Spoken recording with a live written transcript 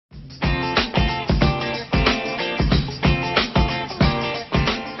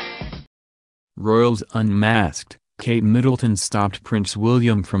Royals unmasked. Kate Middleton stopped Prince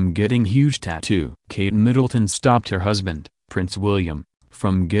William from getting huge tattoo. Kate Middleton stopped her husband, Prince William,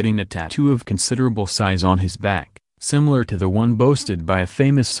 from getting a tattoo of considerable size on his back, similar to the one boasted by a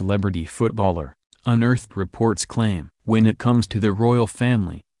famous celebrity footballer. Unearthed reports claim, when it comes to the royal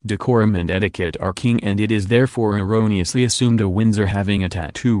family, decorum and etiquette are king, and it is therefore erroneously assumed a Windsor having a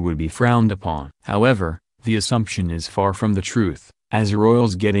tattoo would be frowned upon. However, the assumption is far from the truth, as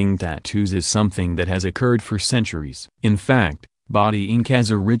royals getting tattoos is something that has occurred for centuries. In fact, body ink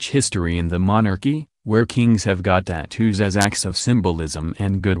has a rich history in the monarchy, where kings have got tattoos as acts of symbolism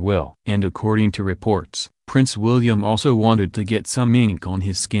and goodwill. And according to reports, Prince William also wanted to get some ink on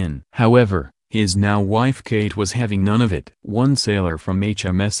his skin. However, his now wife Kate was having none of it. One sailor from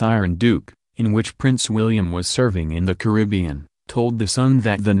HMS Iron Duke, in which Prince William was serving in the Caribbean, told The Sun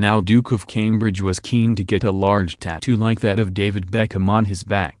that the now Duke of Cambridge was keen to get a large tattoo like that of David Beckham on his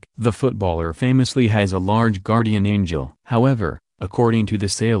back. The footballer famously has a large guardian angel. However, according to the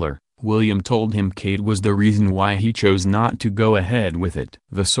sailor, William told him Kate was the reason why he chose not to go ahead with it.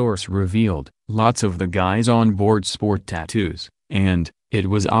 The source revealed, lots of the guys on board sport tattoos, and it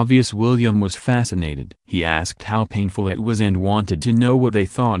was obvious William was fascinated. He asked how painful it was and wanted to know what they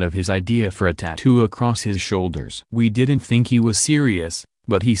thought of his idea for a tattoo across his shoulders. We didn't think he was serious,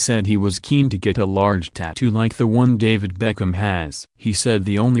 but he said he was keen to get a large tattoo like the one David Beckham has. He said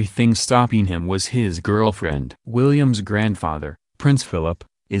the only thing stopping him was his girlfriend. William's grandfather, Prince Philip,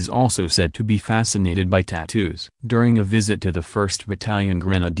 is also said to be fascinated by tattoos. During a visit to the 1st Battalion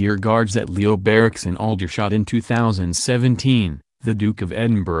Grenadier Guards at Leo Barracks in Aldershot in 2017, the Duke of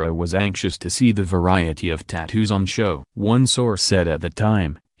Edinburgh was anxious to see the variety of tattoos on show. One source said at the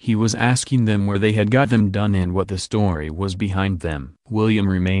time, he was asking them where they had got them done and what the story was behind them. William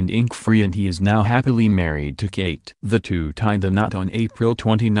remained ink-free and he is now happily married to Kate. The two tied the knot on April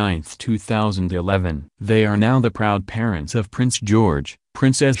 29, 2011. They are now the proud parents of Prince George,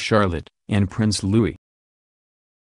 Princess Charlotte, and Prince Louis.